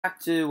Back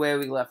to where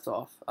we left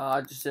off.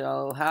 Just in our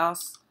little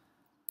house.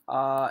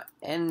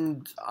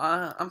 And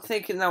I'm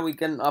thinking that we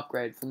get an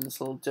upgrade from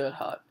this little dirt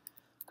hut.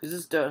 Because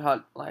this dirt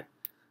hut, like,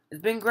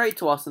 it's been great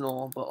to us and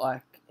all, but,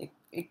 like,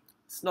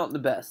 it's not the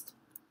best.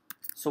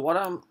 So what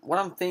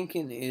I'm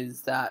thinking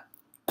is that,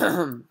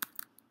 we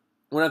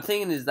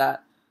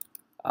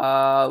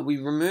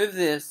remove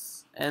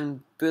this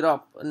and build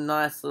up a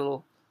nice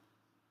little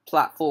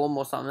platform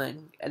or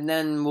something, and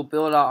then we'll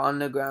build our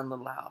underground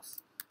little house.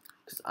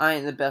 Because I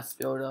ain't the best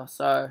builder,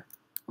 so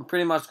I'm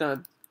pretty much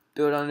gonna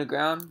build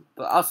underground,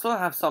 but I'll still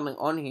have something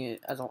on here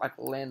as a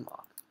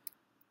landmark.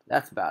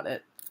 That's about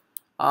it.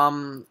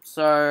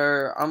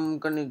 So I'm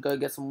gonna go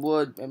get some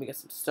wood, maybe get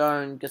some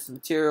stone, get some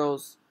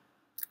materials,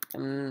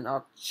 and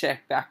I'll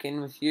check back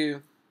in with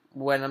you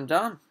when I'm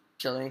done.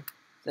 Actually,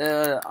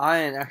 the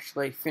iron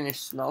actually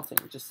finished smelting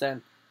just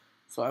then.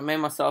 So I made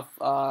myself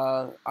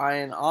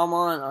iron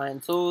armor and iron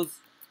tools.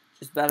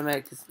 Just about to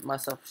make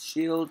myself a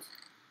shield.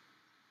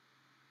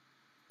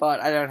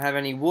 But I don't have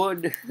any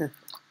wood.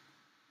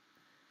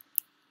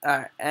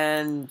 Alright,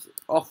 and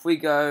off we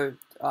go.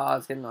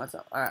 It's getting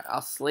nicer. Alright,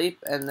 I'll sleep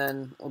and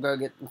then we'll go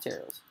get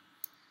materials.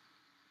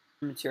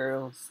 For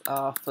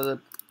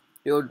the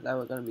build that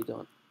we're going to be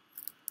doing.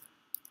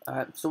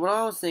 Alright, so what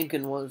I was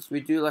thinking was we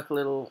do like a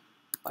little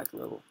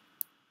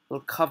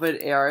covered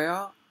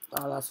area.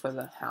 That's where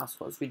the house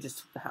was. We just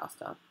took the house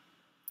down.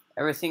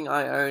 Everything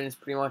I own is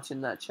pretty much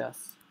in that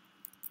chest.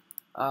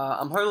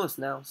 I'm homeless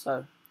now,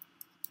 so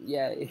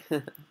yay.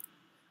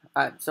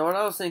 Alright, so what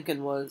I was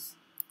thinking was,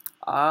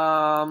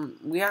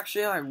 we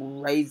actually like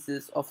raise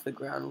this off the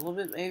ground a little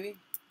bit, maybe,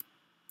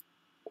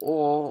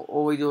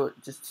 or we do it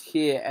just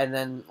here and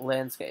then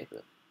landscape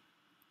it.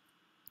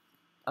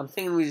 I'm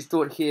thinking we just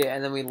do it here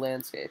and then we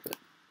landscape it.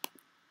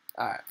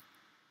 Alright.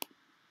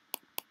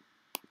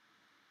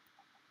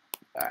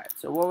 Alright,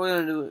 so what we're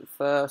gonna do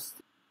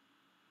first.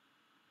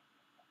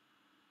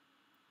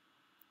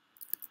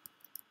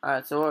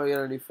 Alright, so what we're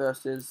gonna do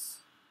first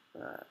is,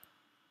 go.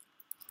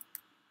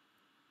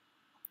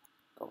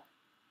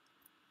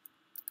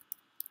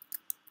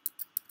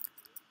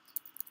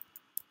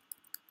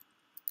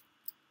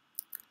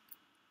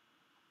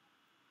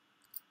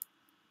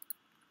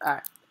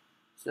 Alright,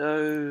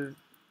 so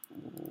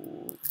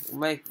we'll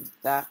make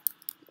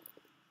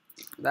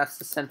that's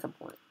the center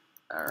point.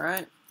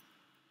 Alright,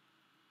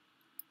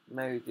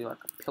 maybe do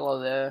like a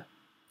pillar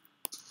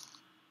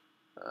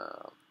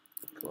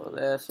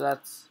there, so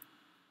that's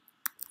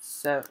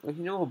 7. We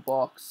can do a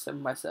box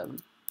 7 by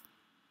 7.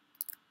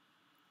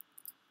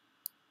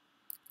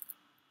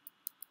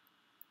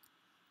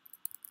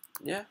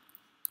 Yeah.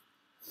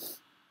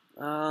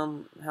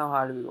 How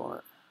high do we want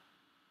it?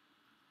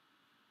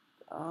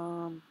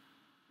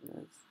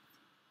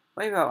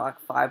 Maybe about like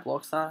 5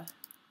 blocks high.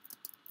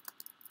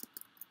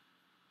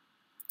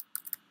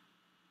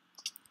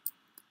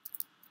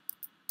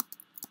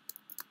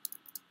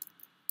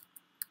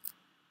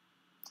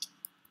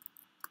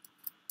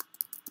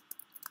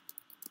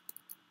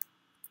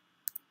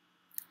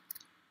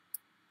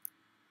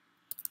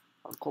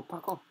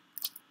 Parkour.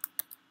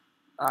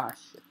 Ah,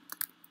 shit.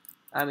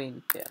 I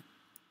mean, yeah.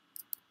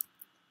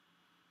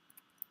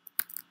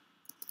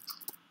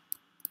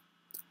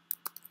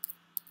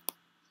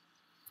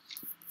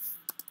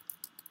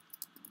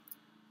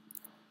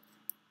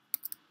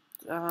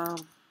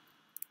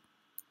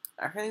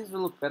 I think these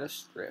will look better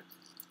stripped.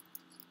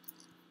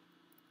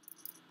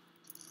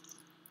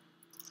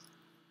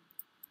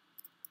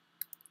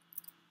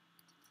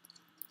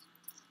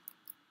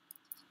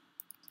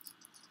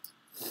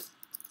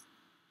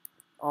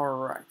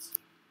 Alright.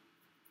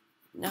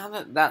 Now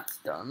that that's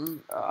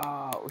done,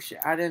 we should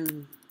add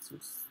in some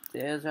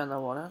stairs around the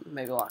water.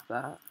 Maybe like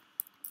that.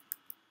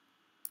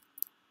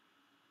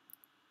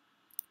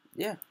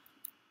 Yeah.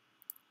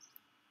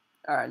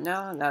 Alright,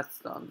 now that that's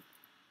done,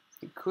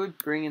 we could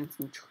bring in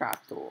some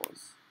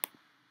trapdoors.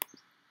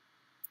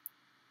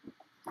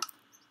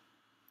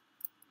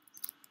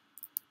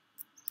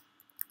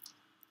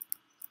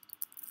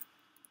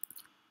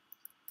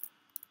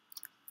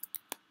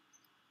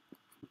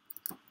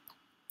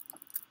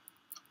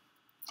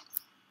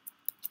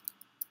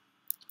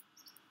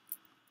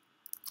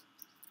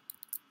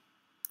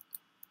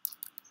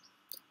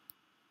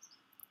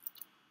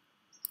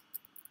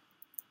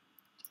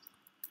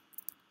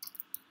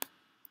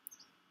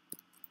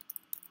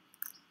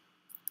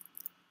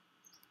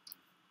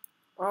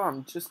 Oh,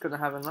 I'm just gonna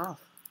have enough.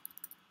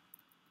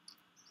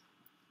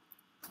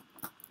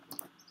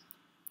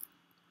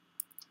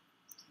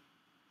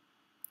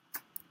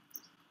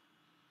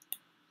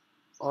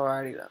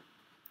 Alrighty then.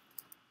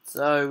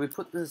 So we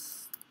put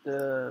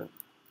the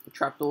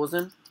trapdoors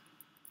in.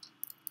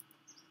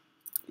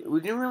 We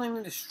didn't really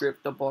need to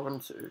strip the bottom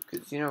two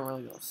because you don't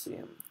really gonna see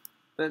them.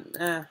 But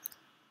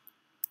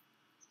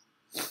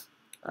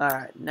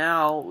Alright,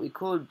 now we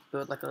could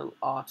build like a little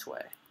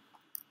archway.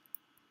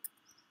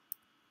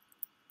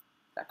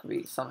 That could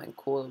be something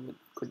cool that we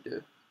could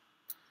do.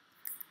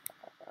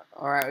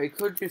 Alright, we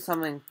could do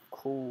something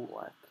cool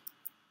like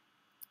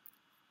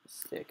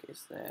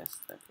staircase there,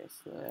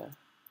 staircase there.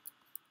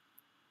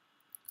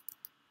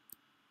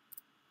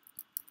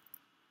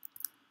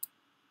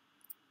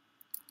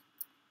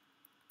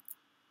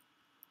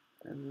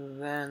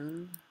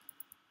 then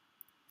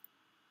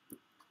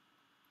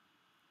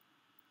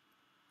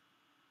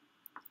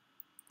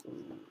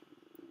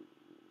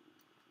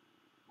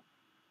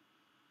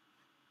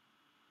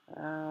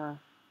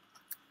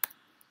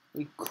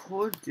we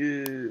could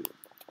do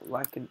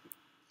like a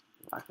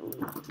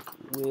little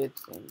weird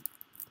thing.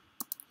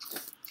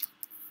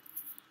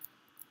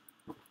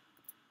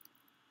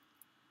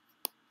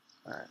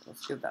 Alright,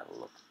 let's give that a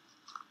look.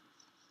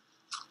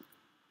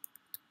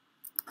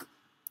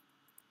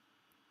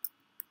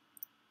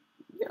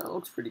 Yeah, it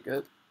looks pretty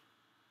good.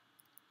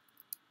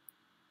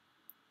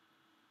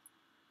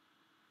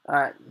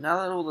 Alright, now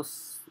that all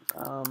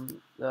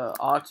the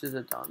arches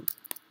are done,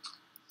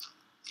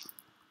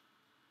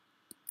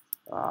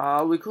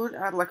 we could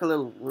add like a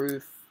little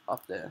roof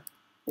up there.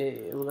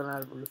 Yeah, we're gonna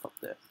add a roof up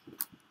there.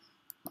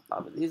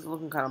 But these are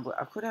looking kind of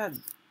black. I could add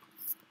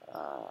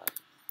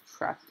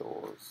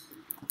trapdoors.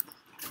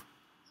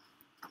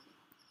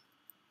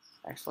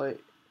 Actually,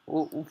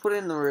 we'll put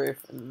in the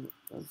roof and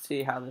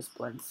see how this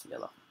blends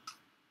together.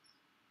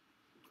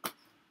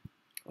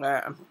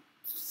 Alright, I'm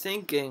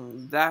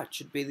thinking that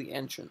should be the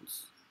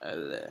entrance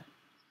over there.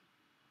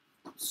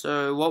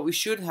 So what we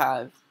should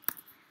have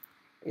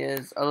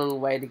is a little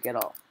way to get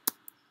off.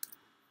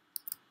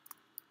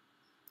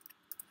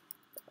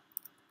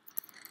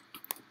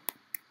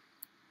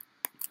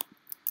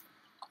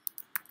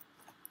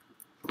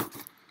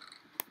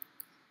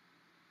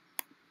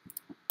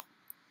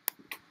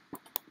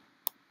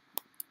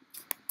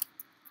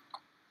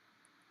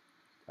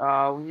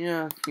 We need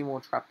a few more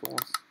trapdoors.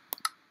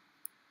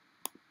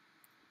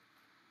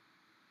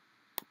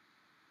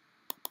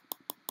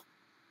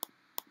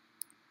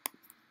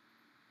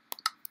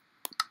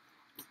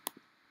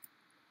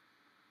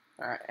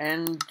 Alright,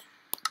 and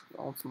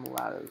on some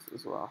ladders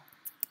as well.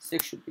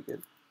 6 should be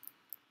good.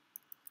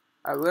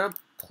 Alright, we're gonna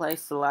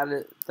place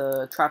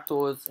the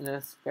trapdoors in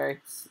a very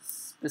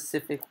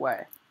specific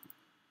way.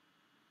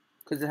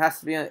 Because it has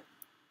to be a...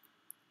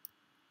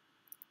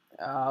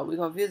 we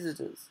got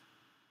visitors.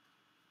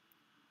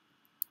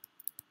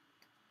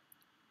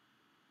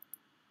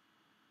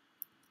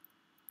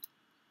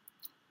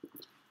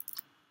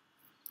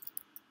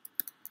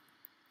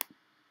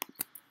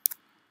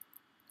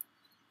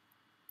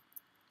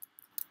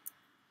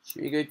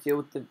 Should we go deal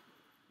with the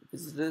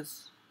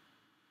visitors?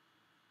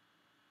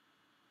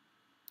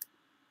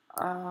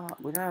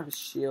 We don't have a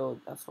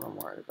shield. That's what I'm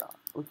worried about.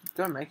 We could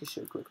go make a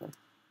shield quickly.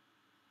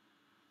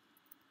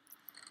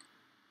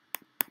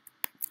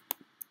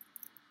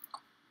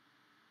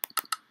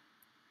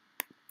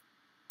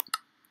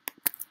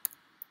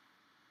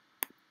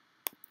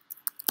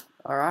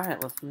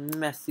 Alright, let's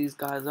mess these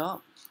guys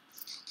up.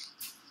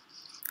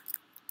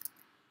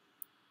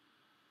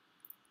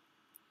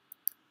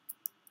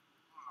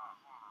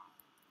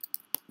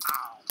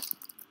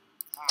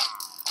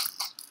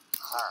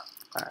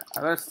 Alright,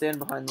 I gotta stand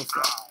behind this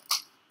guy.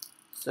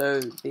 So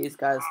these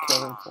guys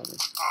kill him for me.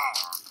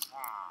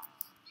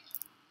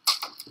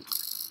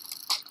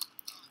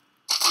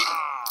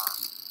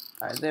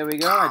 Alright, there we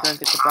go. I don't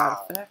get the bad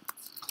effect.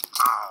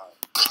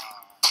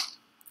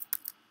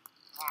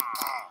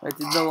 Wait,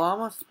 did the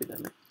llama spit at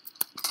me?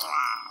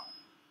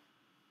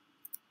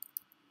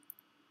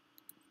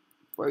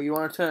 Where you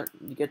want to turn?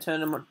 You get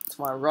turned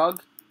to my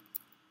rug?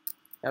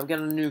 Yeah, I'm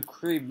getting a new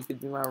crib. You could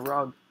be my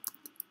rug.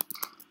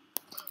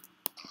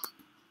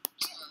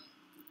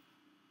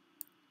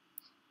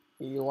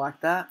 You like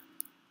that?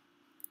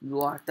 You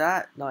like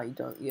that? No, you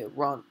don't. Yeah,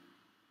 run.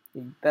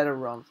 You better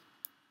run.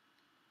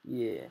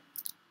 Yeah.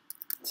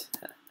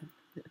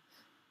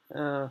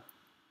 Alright,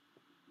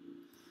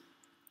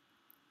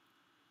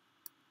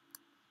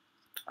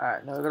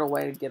 now we've got a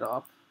way to get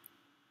up.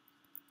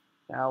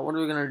 Now, what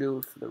are we going to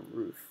do for the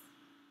roof?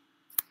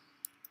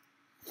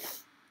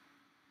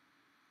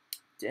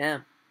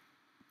 Damn.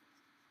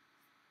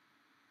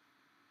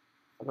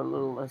 I got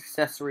little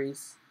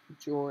accessories.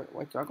 Joy.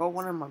 Wait, do I got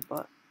one in my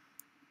butt?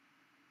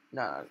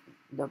 No,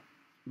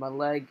 my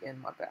leg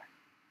and my back.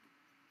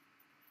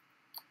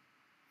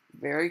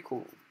 Very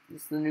cool.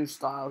 It's the new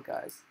style,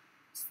 guys.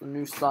 It's the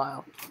new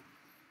style.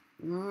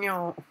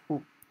 No.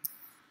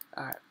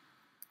 Alright.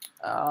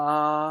 What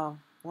are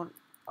we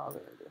gonna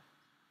do?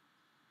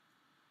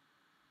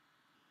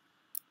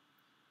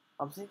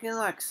 I'm thinking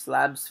like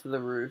slabs for the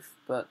roof,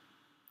 but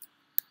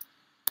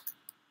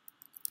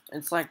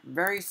it's like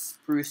very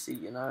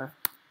sprucey, you know.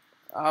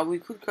 We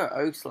could go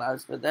oak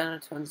slabs, but then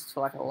it turns to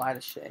like a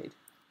lighter shade.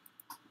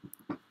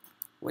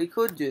 We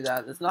could do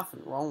that. There's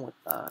nothing wrong with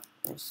that.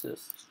 It's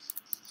just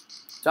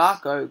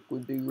dark oak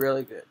would be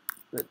really good,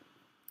 but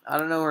I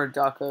don't know where a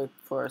dark oak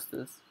forest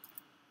is.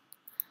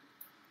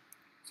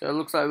 So it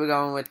looks like we're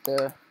going with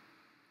the...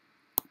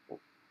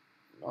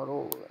 Not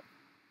all of it.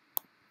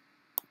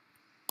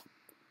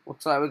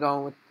 Looks like we're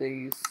going with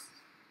these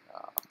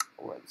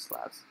red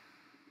slabs.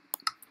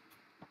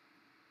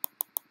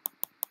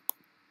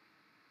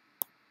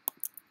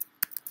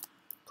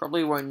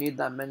 Probably won't need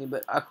that many,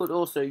 but I could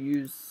also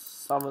use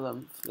some of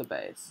them for the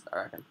base, I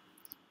reckon.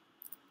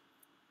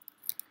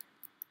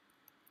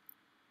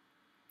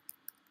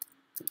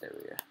 There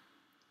we go.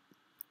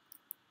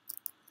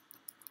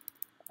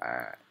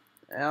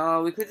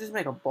 Alright. We could just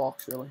make a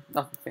box, really.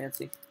 Nothing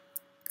fancy.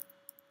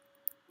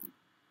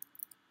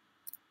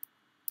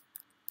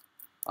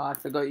 Oh, I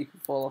forgot you can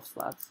fall off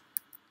slabs.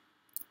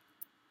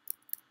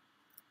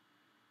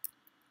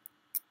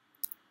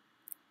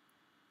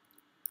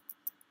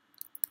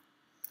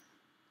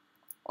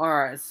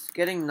 Alright, it's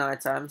getting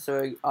nighttime,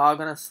 so we are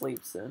gonna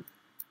sleep soon.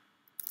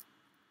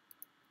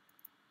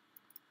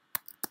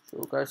 So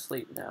we'll go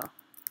sleep now.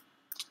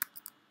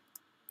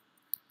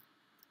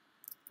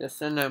 Just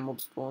so no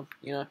mobs spawn,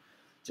 you know?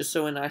 Just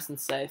so we're nice and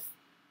safe.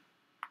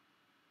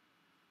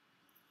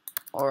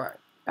 Alright,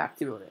 back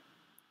to building.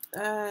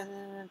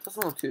 It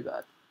doesn't look too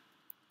bad.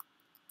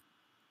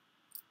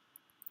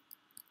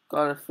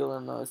 Gotta fill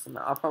in those.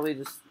 I'll probably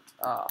just,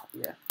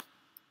 yeah.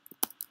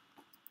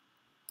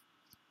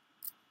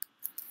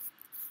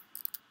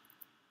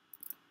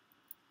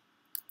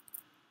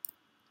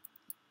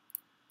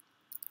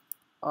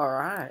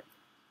 Alright.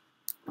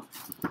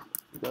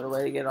 Got a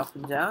way to get up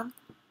and down.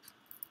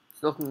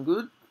 It's looking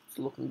good. It's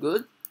looking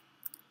good.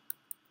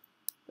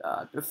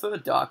 I prefer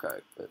dark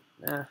oak, but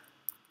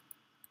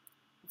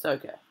it's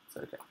okay. It's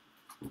okay.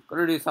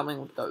 Gotta do something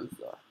with those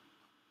though.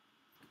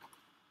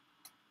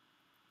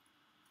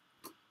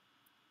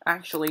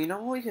 Actually, you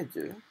know what we could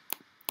do?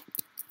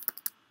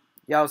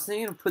 Yeah, I was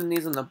thinking of putting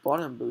these on the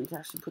bottom, but we can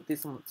actually put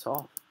these on the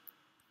top.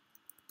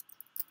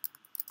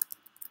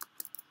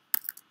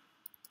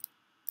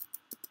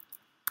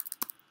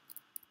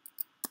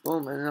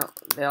 Boom, and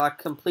they like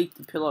complete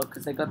the pillow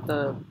because they got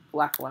the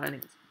black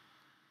linings.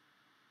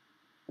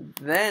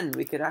 Then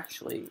we could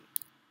actually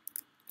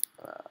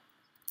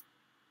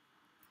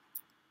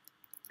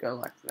go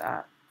like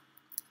that.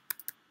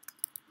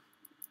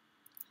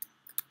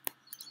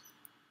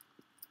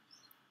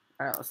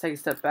 Alright, let's take a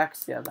step back,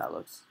 see how that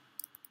looks.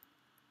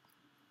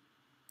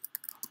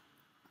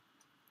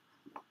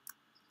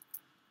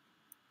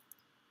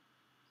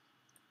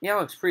 Yeah,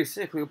 it looks pretty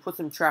sick. We could put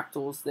some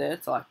trapdoors there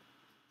to like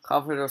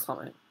cover it or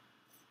something.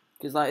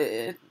 Because like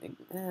it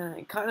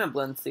kind of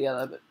blends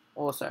together, but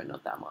also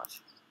not that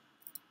much.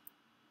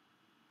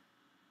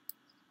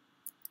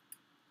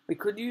 We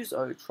could use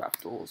oak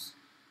trapdoors.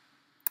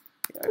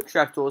 Yeah, oak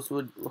trapdoors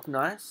would look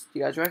nice. Do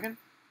you guys reckon?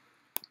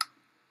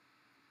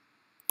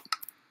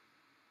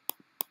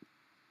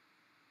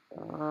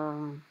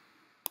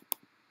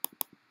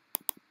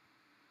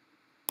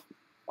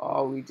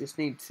 Oh, we just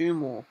need 2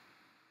 more.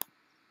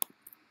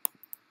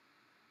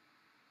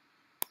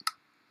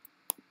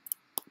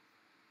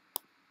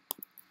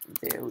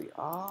 There we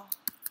are.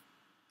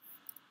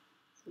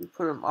 Should we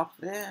put them up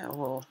there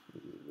or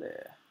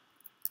there?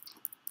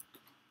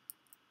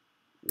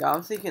 Yeah,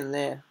 I'm thinking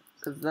there.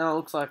 Because now it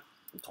looks like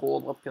a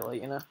taller pillar,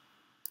 you know?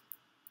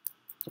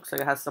 Looks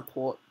like it has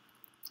support.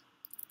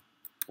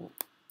 Oh,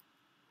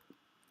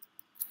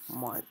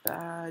 my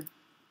bad.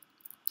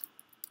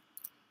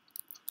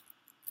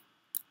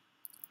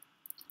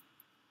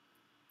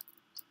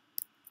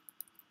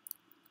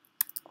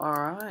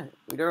 Alright,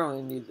 we don't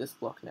really need this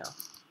block now.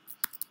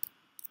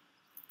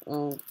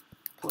 We'll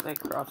put a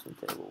crafting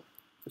table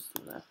just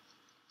in there.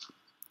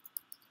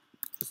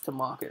 Just to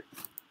mark it.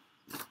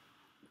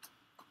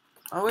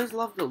 I always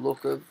love the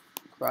look of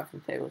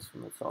crafting tables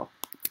from the top.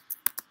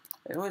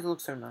 They always look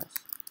so nice.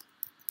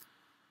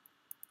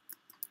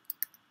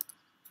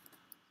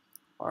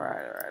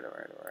 Alright.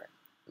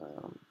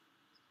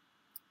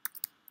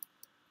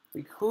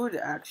 We could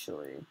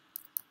actually...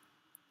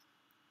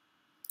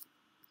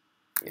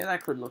 Yeah,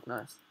 that could look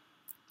nice.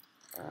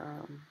 So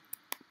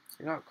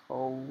we got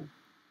coal.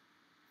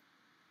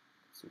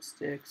 Some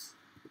sticks.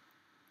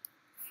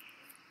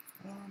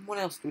 What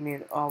else do we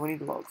need? Oh, we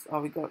need logs.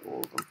 Oh, we got all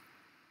of them.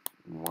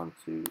 1,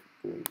 2,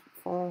 3,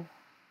 4.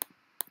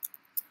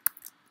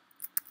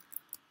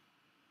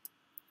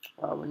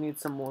 We need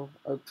some more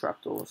oak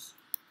trapdoors.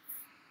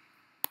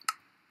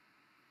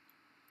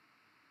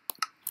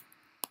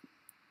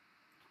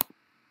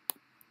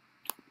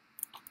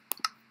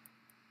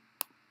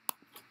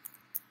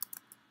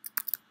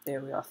 There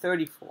we are,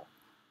 34.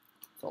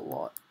 It's a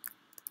lot.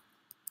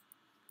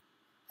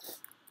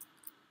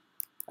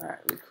 Alright,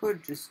 we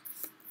could just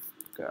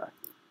go like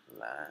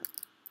that.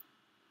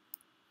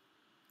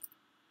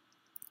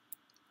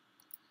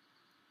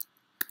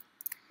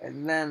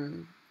 And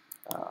then,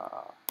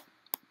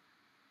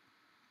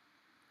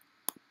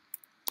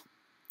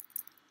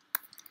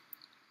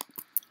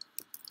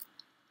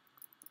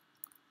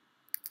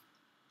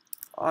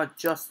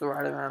 just the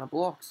right amount of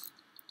blocks.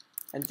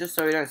 And just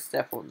so we don't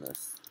step on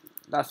this.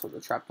 That's what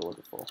the trapdoors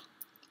are for.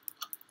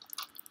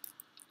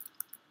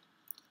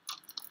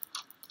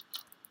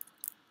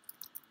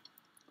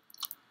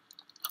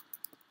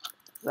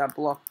 Does that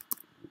block?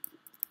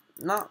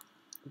 No,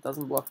 it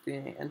doesn't block the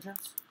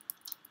entrance.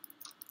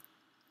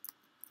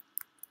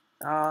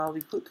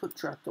 We could put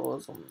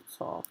trapdoors on the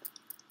top.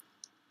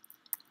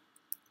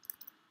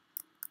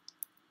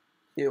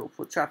 Here, we'll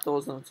put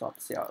trapdoors on the top,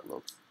 see how it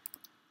looks.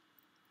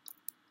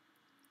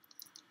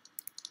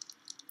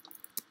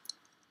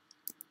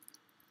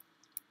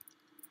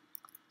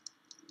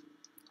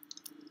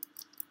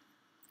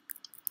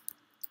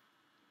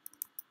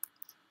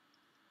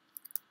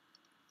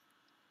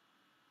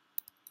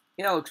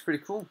 Yeah, that looks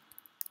pretty cool.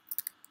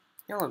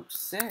 Yeah, that looks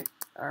sick.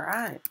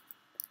 Alright.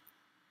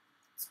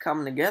 It's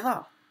coming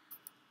together.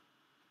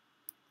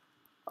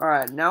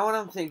 Alright, now what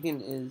I'm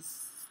thinking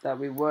is that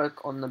we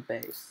work on the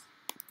base.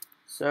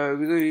 So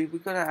we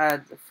gotta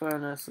add the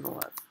furnace and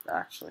all that.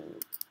 Actually,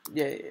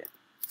 yeah.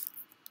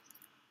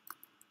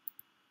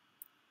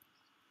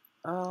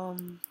 Hold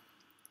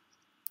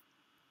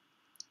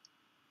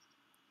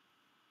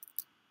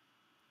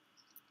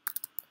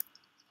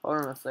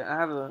on a second. I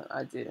have an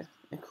idea.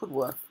 It could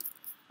work.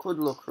 Could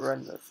look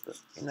horrendous, but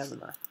you never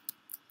know.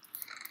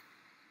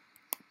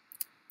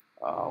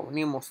 Oh, we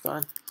need more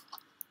stone.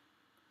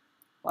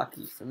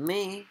 Lucky for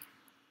me,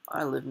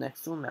 I live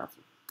next to a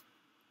mountain.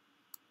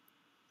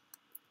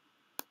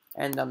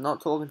 And I'm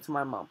not talking to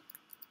my mum.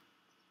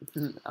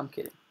 I'm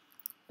kidding.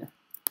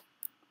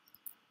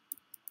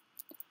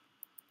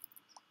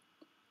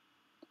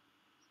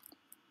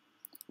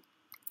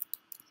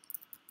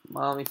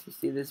 Mom, if you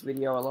see this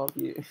video, I love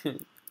you.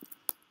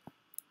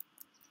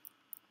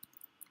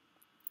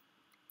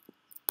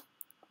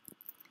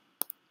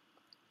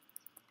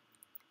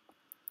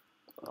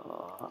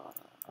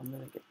 I'm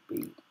gonna get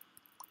beat.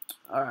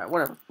 Alright,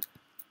 whatever.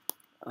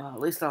 At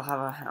least I'll have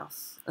a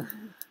house.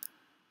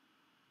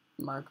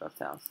 Minecraft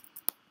house.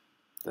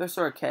 First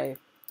or a cave.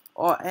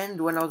 Oh, and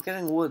when I was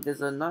getting wood,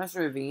 there's a nice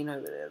ravine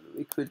over there that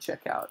we could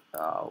check out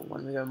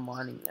when we go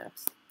mining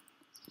next.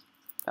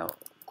 That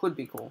could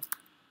be cool.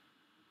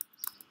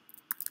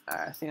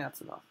 Alright, I think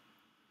that's enough.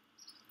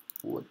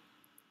 Wood.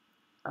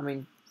 I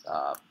mean,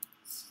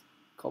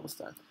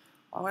 cobblestone.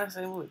 Why would I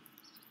say wood?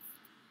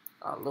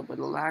 A little bit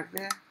of lag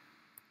there.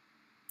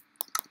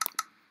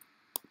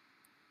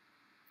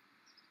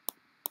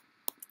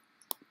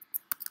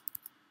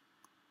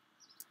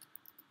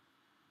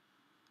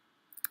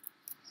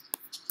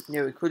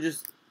 Yeah, we could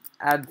just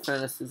add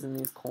furnaces in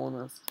these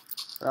corners.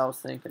 What I was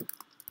thinking.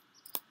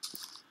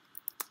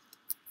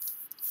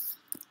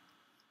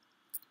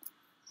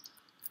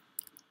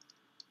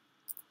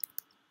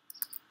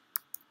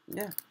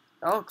 Yeah,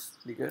 that looks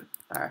pretty good,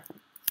 I reckon.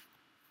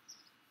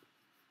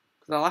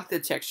 Because I like the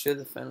texture of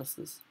the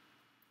furnaces.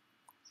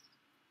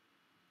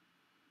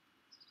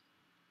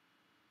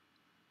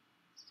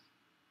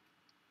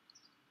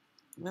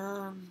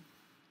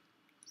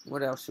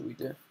 What else should we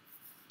do?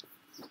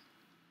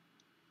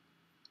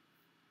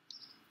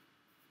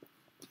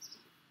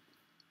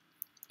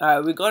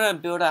 Alright, we gotta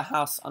build our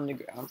house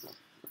underground.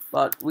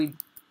 But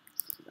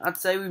I'd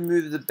say we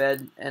move the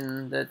bed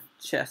and the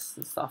chests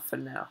and stuff for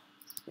now.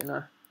 You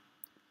know?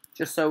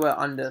 Just so we're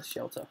under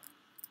shelter.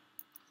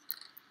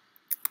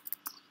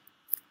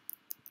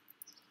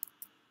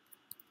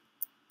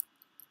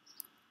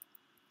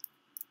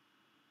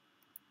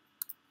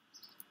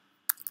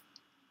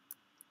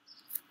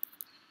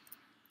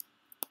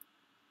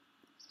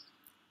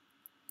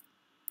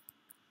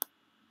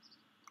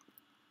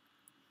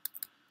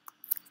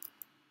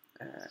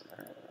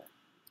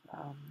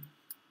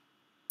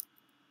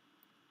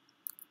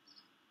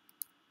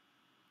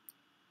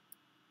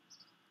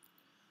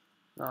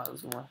 No, it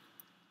doesn't work.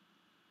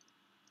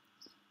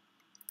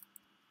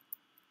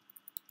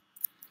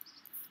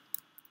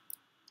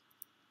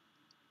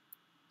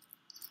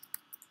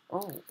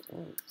 Oh.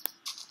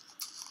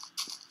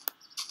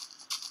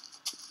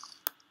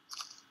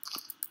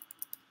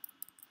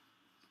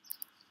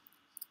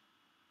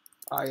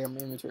 Ah, yeah, my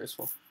inventory is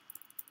full.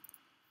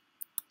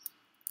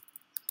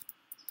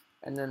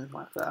 And then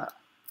like that.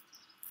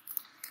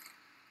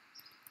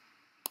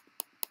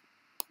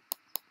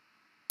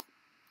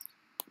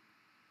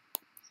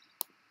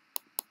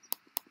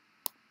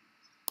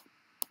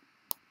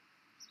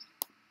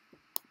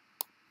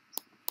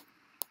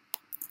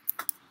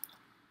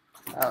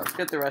 Let's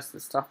get the rest of the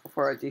stuff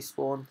before it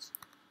despawns.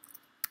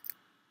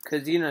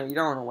 Because, you know, you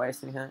don't want to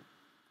waste anything.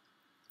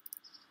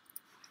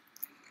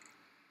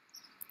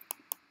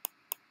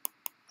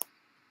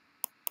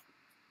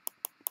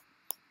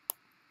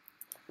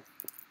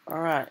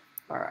 Alright.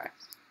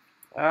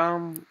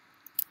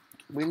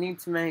 We need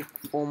to make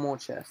 4 more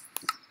chests.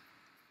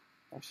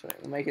 Actually,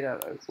 we'll make it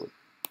out of oak wood.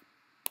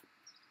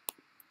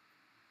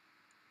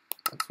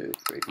 1, 2,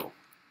 3, 4.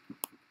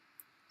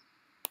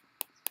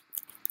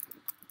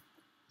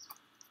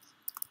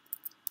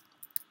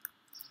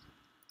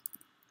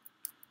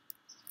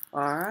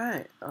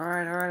 Alright.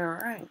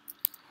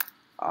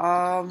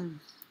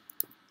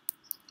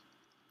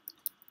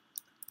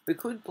 We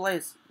could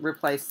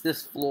replace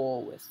this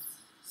floor with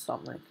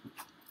something.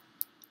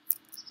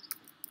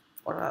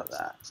 What about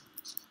that?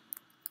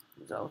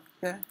 Is that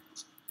okay?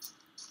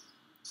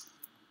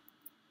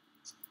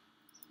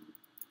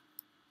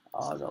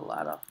 Oh, the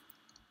ladder.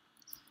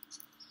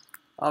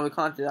 Oh, we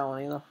can't do that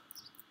one either.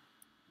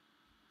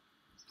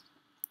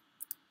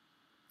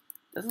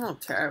 Doesn't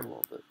look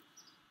terrible, but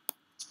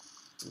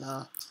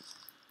no.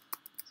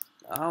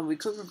 We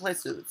could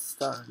replace it with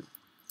stone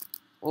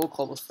or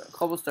cobblestone.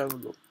 Cobblestone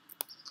would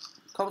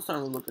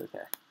look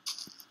okay.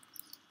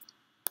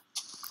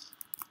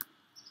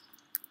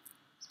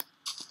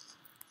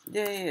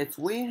 Yeah, it's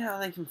weird how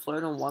they can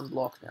float on one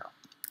block now.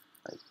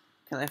 Like,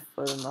 can they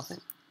float on nothing?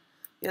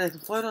 Yeah, they can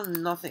float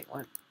on nothing.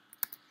 Like,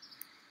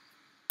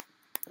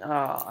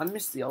 I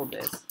miss the old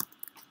days.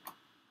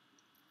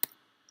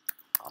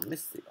 I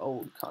miss the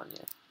old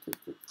Kanye.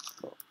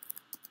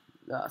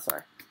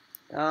 Sorry.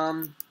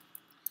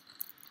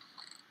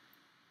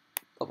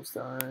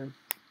 Cobblestone.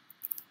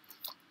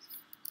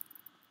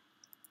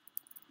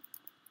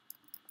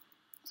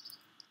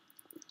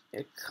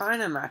 It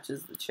kind of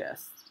matches the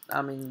chest.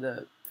 I mean,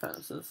 the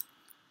furnaces.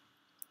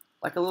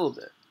 Like a little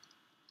bit.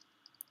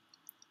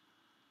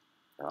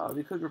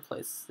 We could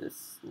replace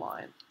this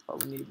line,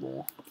 but we need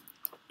more.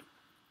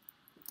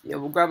 Yeah,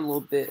 we'll grab a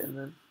little bit and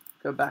then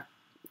go back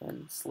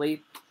and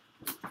sleep.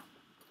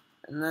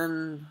 And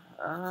then,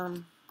 I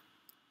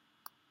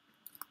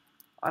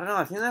don't know,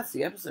 I think that's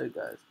the episode,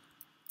 guys.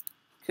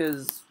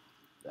 Because,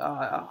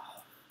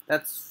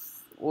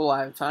 that's all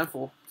I have time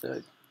for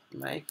to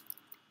make.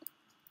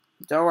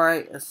 Don't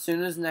worry, as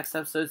soon as the next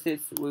episode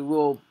hits, we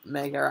will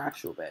make our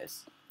actual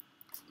base.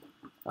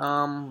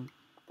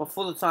 But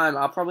for the time,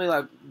 I'll probably,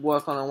 like,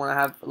 work on it when I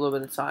have a little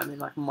bit of time and,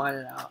 like, mine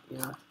it out, you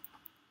know.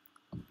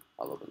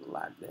 A little bit of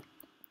lag there.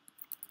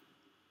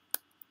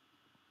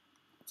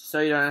 So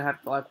you don't have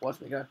to, like,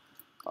 watch me go,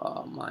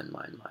 oh, mine.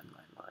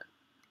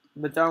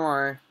 But don't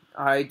worry,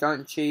 I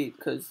don't cheat,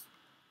 because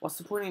what's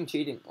the point in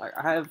cheating? Like,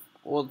 I have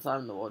all the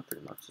time in the world,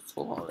 pretty much. It's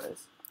all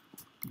holidays.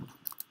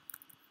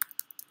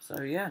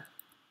 So, yeah.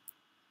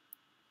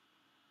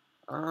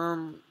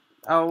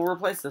 I'll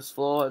replace this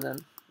floor, and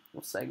then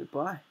we'll say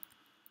goodbye.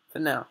 For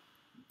now.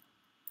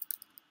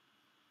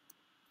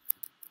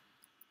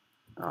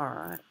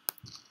 Alright.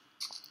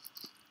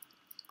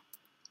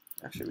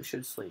 Actually, we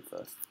should sleep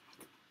first.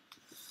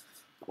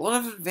 A lot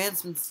of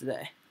advancements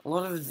today. A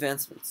lot of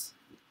advancements.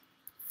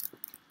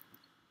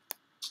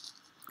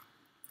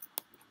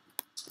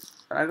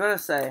 But I gotta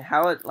say,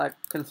 how it, like,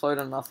 can float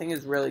on nothing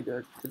is really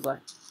good. Because,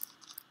 like,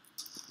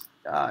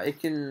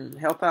 it can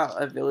help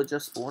out a villager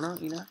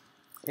spawner, you know?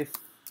 If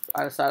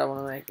I decide I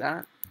want to make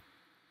that.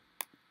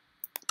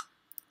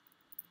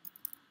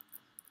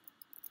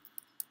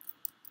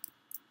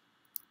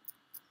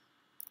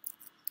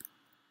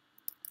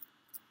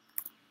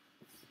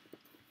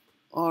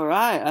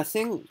 Alright, I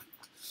think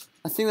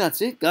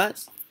that's it,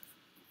 guys.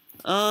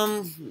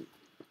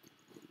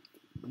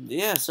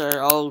 Yeah, so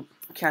I'll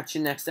catch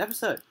you next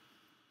episode.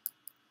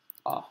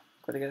 Oh,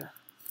 gotta get a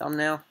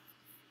thumbnail.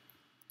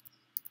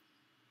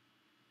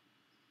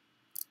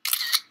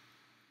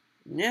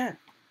 Yeah.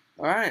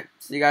 Alright,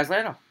 see you guys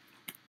later.